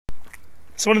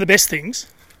So one of the best things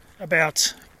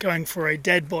about going for a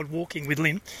dad bod walking with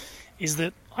Lynn is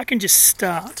that I can just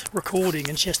start recording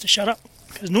and she has to shut up,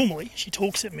 because normally she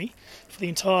talks at me for the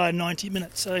entire 90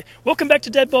 minutes. So welcome back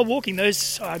to dad bod walking.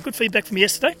 Those good feedback from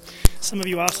yesterday. Some of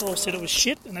you assholes said it was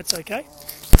shit, and that's okay.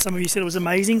 Some of you said it was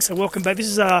amazing, so welcome back. This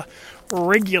is our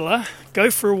regular go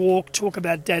for a walk, talk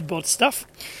about dad bod stuff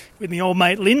with my old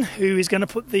mate Lynn, who is going to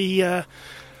put the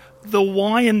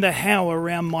why and the how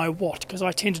around my what, because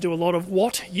I tend to do a lot of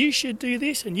what, you should do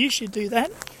this and you should do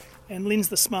that, and Lynn's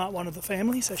the smart one of the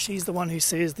family, so she's the one who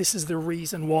says this is the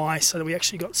reason why, so that we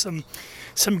actually got some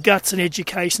guts and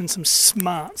education, some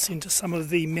smarts into some of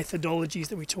the methodologies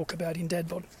that we talk about in dad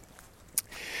bod.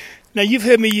 Now, you've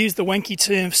heard me use the wanky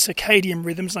term circadian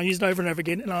rhythms, and I use it over and over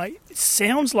again, and it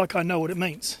sounds like I know what it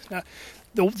means. Now,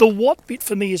 the what bit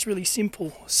for me is really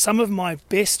simple. Some of my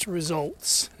best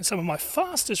results and some of my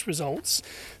fastest results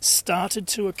started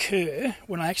to occur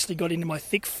when I actually got into my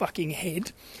thick fucking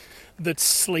head that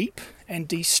sleep and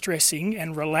de-stressing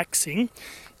and relaxing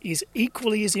is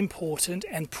equally as important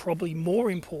and probably more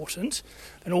important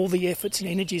than all the efforts and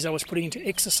energies I was putting into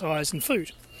exercise and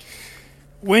food.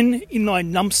 When in my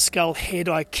numbskull head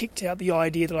I kicked out the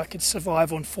idea that I could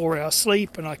survive on 4 hours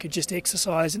sleep and I could just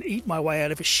exercise and eat my way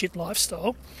out of a shit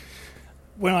lifestyle,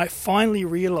 when I finally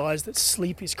realised that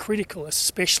sleep is critical,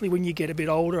 especially when you get a bit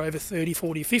older, over 30,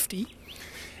 40, 50,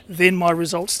 then my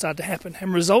results start to happen.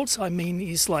 And results, I mean,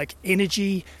 is like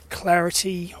energy,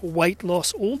 clarity, weight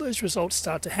loss, all those results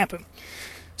start to happen.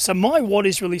 So my what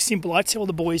is really simple. I tell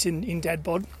the boys in Dad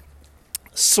Bod,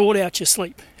 sort out your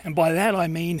sleep. And by that I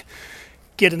mean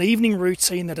get an evening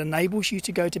routine that enables you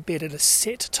to go to bed at a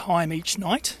set time each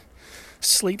night.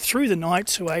 Sleep through the night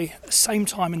to a same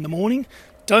time in the morning.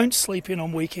 Don't sleep in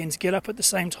on weekends. Get up at the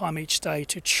same time each day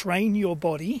to train your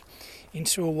body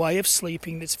into a way of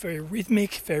sleeping that's very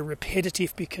rhythmic, very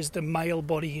repetitive, because the male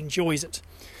body enjoys it.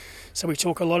 So we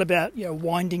talk a lot about,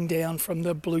 winding down from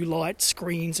the blue light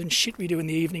screens and shit we do in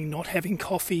the evening, not having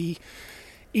coffee,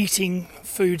 eating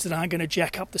foods that aren't going to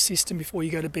jack up the system before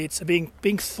you go to bed. So being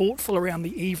thoughtful around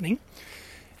the evening,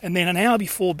 and then an hour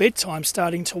before bedtime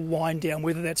starting to wind down,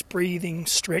 whether that's breathing,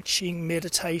 stretching,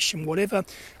 meditation, whatever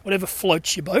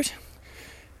floats your boat,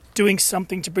 doing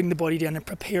something to bring the body down and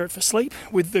prepare it for sleep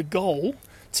with the goal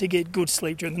to get good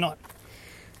sleep during the night.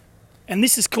 And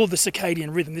this is called the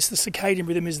circadian rhythm. The circadian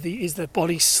rhythm is the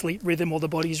body's sleep rhythm, or the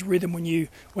body's rhythm when you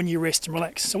rest and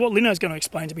relax. So what Lino's going to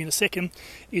explain to me in a second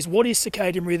is what is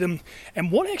circadian rhythm and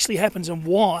what actually happens, and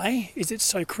why is it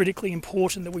so critically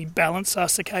important that we balance our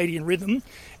circadian rhythm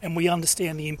and we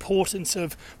understand the importance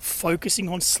of focusing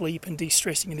on sleep and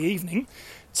de-stressing in the evening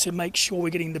to make sure we're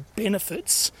getting the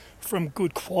benefits from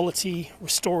good quality,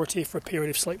 restorative,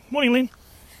 reparative sleep. Morning, Lynn.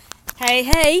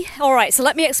 Hey. All right, so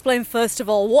let me explain first of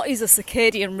all, what is a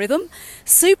circadian rhythm?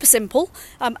 Super simple.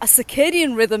 A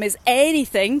circadian rhythm is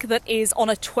anything that is on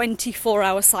a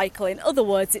 24-hour cycle. In other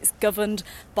words, it's governed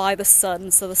by the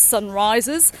sun. So the sun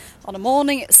rises on a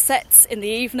morning, it sets in the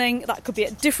evening. That could be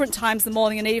at different times, the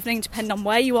morning and evening, depending on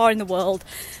where you are in the world.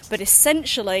 But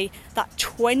essentially, that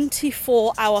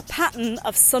 24-hour pattern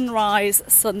of sunrise,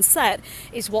 sunset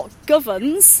is what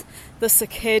governs the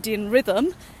circadian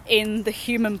rhythm in the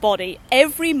human body.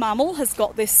 Every mammal has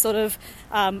got this sort of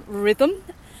rhythm.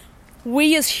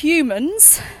 We as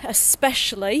humans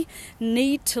especially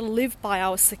need to live by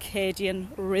our circadian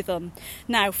rhythm.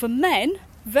 Now for men,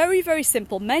 very, very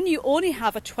simple. Men, you only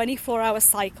have a 24-hour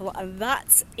cycle and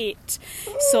that's it.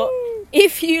 So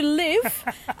if you live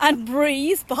and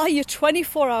breathe by your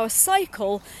 24-hour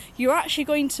cycle, you're actually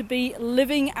going to be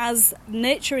living as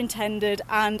nature intended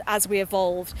and as we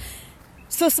evolved.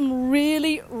 So some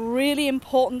really, really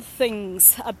important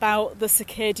things about the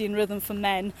circadian rhythm for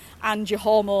men and your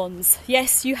hormones.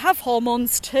 Yes, you have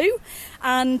hormones too,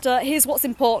 and here's what's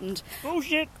important.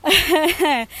 Bullshit.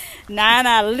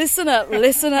 Nah, listen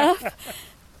up.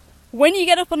 When you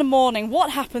get up in the morning,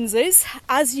 what happens is,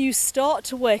 as you start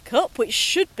to wake up, which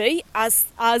should be as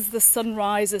the sun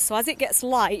rises, so as it gets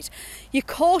light, your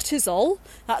cortisol,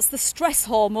 that's the stress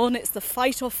hormone, it's the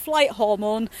fight or flight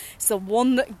hormone, it's the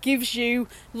one that gives you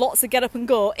lots of get up and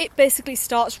go, it basically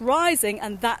starts rising,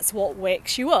 and that's what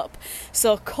wakes you up.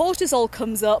 So cortisol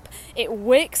comes up, it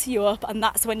wakes you up, and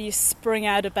that's when you spring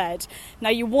out of bed. Now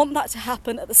you want that to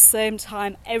happen at the same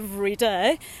time every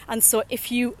day, and so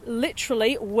if you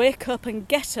literally wake up and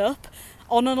get up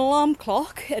on an alarm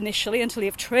clock initially until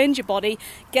you've trained your body,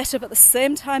 get up at the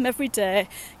same time every day,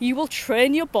 you will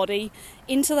train your body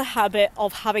into the habit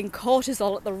of having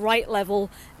cortisol at the right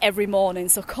level every morning.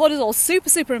 So cortisol is super,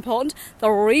 super important. The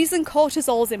reason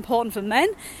cortisol is important for men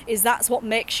is that's what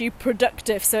makes you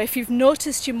productive. So if you've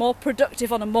noticed you're more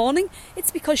productive on a morning,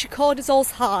 it's because your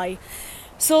cortisol's high.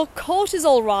 So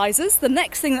cortisol rises, the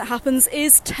next thing that happens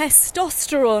is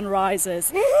testosterone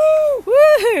rises. Woohoo!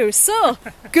 Woohoo! So,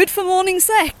 good for morning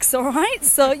sex, alright?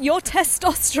 So your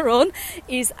testosterone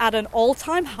is at an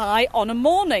all-time high on a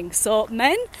morning. So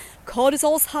men,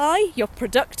 cortisol's high, you're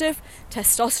productive,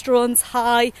 testosterone's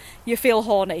high, you feel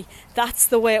horny. That's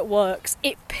the way it works.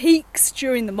 It peaks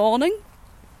during the morning.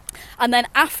 And then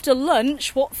after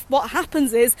lunch, what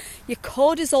happens is your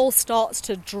cortisol starts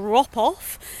to drop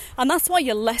off, and that's why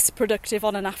you're less productive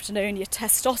on an afternoon. Your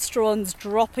testosterone's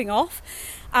dropping off,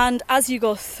 and as you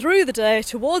go through the day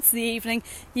towards the evening,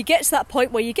 you get to that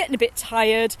point where you're getting a bit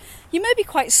tired. You may be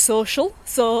quite social,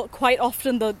 so quite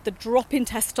often the drop in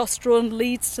testosterone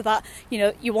leads to that,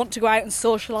 you want to go out and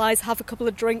socialise, have a couple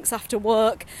of drinks after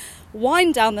work,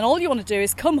 wind down, then all you want to do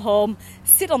is come home,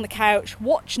 sit on the couch,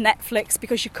 watch Netflix,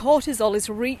 because your cortisol is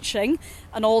reaching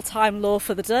an all-time low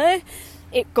for the day.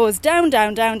 It goes down,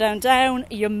 down, down, down, down.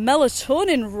 Your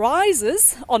melatonin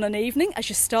rises on an evening as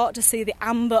you start to see the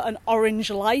amber and orange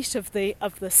light of the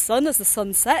sun as the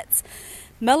sun sets.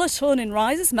 Melatonin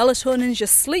rises. Melatonin is your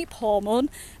sleep hormone,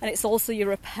 and it's also your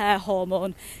repair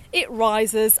hormone. It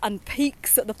rises and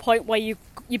peaks at the point where you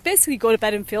basically go to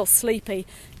bed and feel sleepy.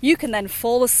 You can then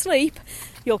fall asleep,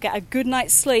 you'll get a good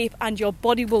night's sleep, and your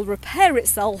body will repair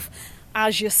itself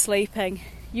as you're sleeping.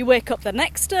 You wake up the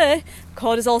next day,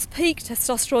 cortisol's peaked,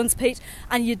 testosterone's peaked,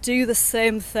 and you do the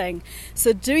same thing.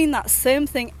 So doing that same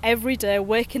thing every day,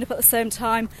 waking up at the same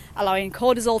time, allowing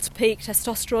cortisol to peak,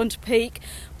 testosterone to peak,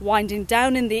 winding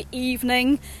down in the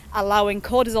evening, allowing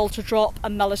cortisol to drop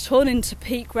and melatonin to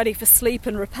peak, ready for sleep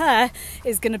and repair,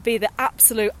 is going to be the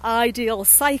absolute ideal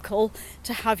cycle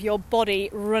to have your body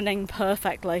running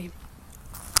perfectly.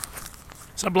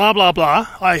 So blah, blah, blah.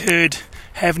 I heard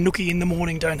have nookie in the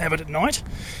morning, don't have it at night,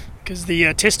 because the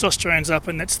testosterone's up,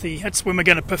 and that's when we're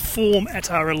going to perform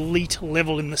at our elite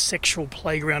level in the sexual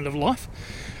playground of life.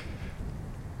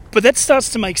 But that starts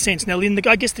to make sense. Now, Lynn,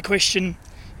 I guess the question,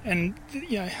 and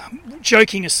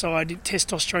joking aside,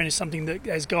 testosterone is something that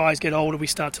as guys get older we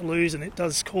start to lose, and it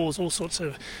does cause all sorts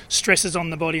of stresses on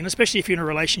the body, and especially if you're in a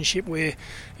relationship where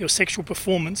your sexual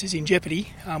performance is in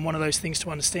jeopardy. One of those things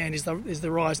to understand is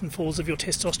the rise and falls of your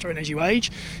testosterone as you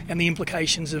age, and the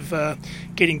implications of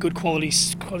getting good quality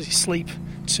sleep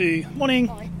to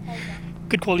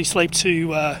good quality sleep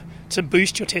to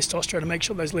boost your testosterone and make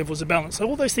sure those levels are balanced. So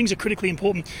all those things are critically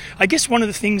important. I guess one of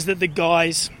the things that the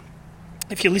guys,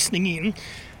 if you're listening in,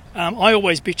 I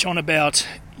always bitch on about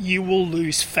you will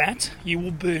lose fat, you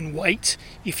will burn weight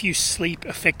if you sleep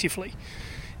effectively.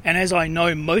 And as I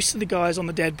know, most of the guys on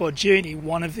the dad bod journey,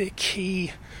 one of their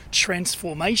key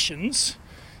transformations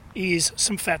is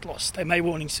some fat loss. They may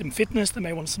want some fitness, they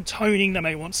may want some toning, they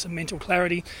may want some mental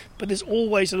clarity, but there's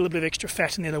always a little bit of extra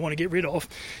fat in there they want to get rid of.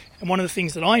 And one of the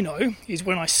things that I know is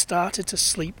when I started to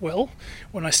sleep well,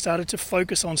 when I started to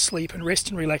focus on sleep and rest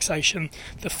and relaxation,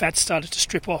 the fat started to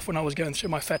strip off when I was going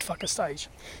through my fat fucker stage.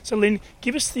 So Lynn,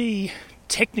 give us the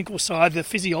technical side, the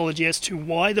physiology as to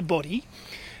why the body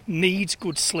needs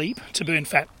good sleep to burn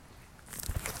fat.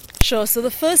 Sure, so the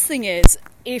first thing is,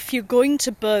 if you're going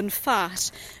to burn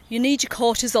fat, you need your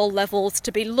cortisol levels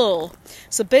to be low.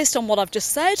 So based on what I've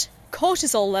just said,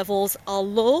 cortisol levels are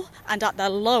low and at their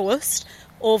lowest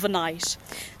overnight.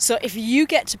 So if you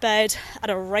get to bed at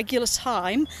a regular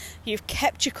time, you've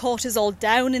kept your cortisol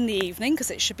down in the evening because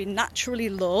it should be naturally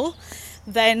low,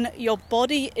 then your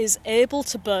body is able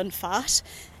to burn fat.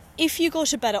 If you go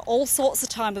to bed at all sorts of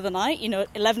time of the night,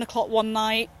 11 o'clock one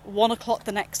night, 1 o'clock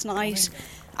the next night,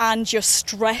 and you're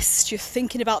stressed, you're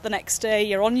thinking about the next day,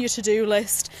 you're on your to-do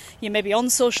list, you may be on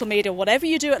social media, whatever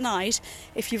you do at night,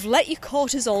 if you've let your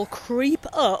cortisol creep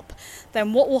up,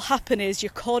 then what will happen is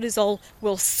your cortisol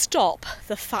will stop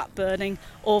the fat burning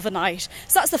overnight.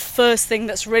 So that's the first thing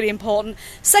that's really important.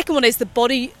 Second one is the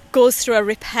body goes through a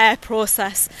repair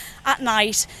process at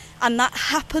night, and that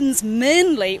happens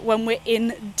mainly when we're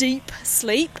in deep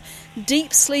sleep.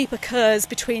 Deep sleep occurs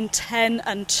between 10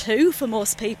 and 2 for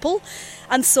most people,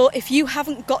 and so if you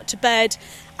haven't got to bed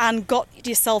and got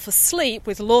yourself asleep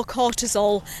with low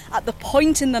cortisol at the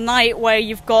point in the night where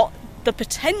you've got the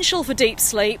potential for deep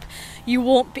sleep, you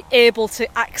won't be able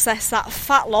to access that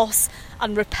fat loss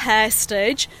and repair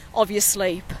stage of your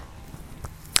sleep.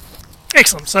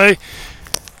 Excellent. So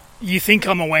You think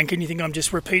I'm a wank and you think I'm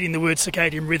just repeating the word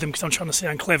circadian rhythm because I'm trying to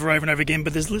sound clever over and over again,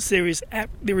 but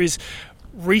there is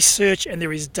research and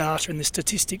there is data and the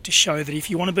statistic to show that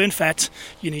if you want to burn fat,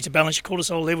 you need to balance your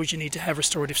cortisol levels, you need to have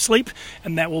restorative sleep,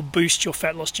 and that will boost your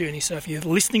fat loss journey. So if you're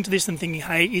listening to this and thinking,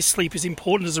 hey, is sleep as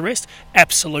important as the rest?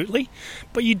 Absolutely.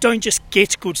 But you don't just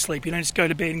get good sleep, you don't just go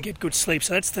to bed and get good sleep.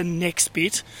 So that's the next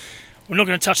bit. We're not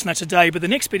going to touch on that today, but the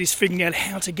next bit is figuring out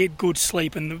how to get good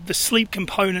sleep. And the sleep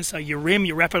components are your REM,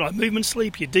 your rapid eye movement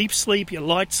sleep, your deep sleep, your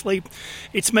light sleep.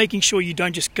 It's making sure you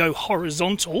don't just go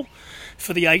horizontal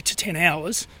for the 8 to 10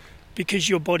 hours because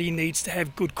your body needs to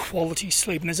have good quality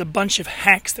sleep. And there's a bunch of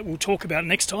hacks that we'll talk about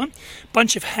next time, a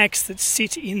bunch of hacks that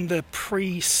sit in the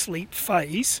pre-sleep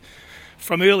phase.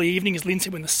 From early evening, as Lynn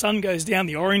said, when the sun goes down,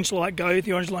 the orange light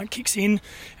kicks in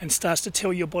and starts to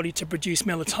tell your body to produce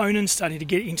melatonin, starting to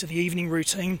get into the evening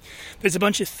routine. There's a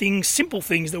bunch of things, simple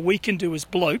things that we can do as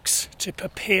blokes to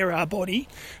prepare our body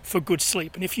for good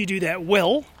sleep. And if you do that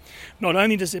well, not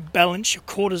only does it balance your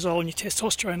cortisol and your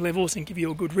testosterone levels and give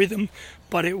you a good rhythm,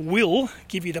 but it will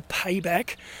give you the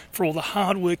payback for all the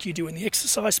hard work you do in the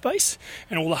exercise space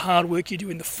and all the hard work you do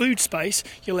in the food space.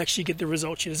 You'll actually get the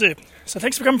results you deserve. So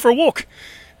thanks for coming for a walk.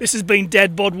 This has been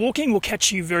Dad Bod Walking. We'll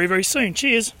catch you very, very soon.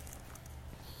 Cheers.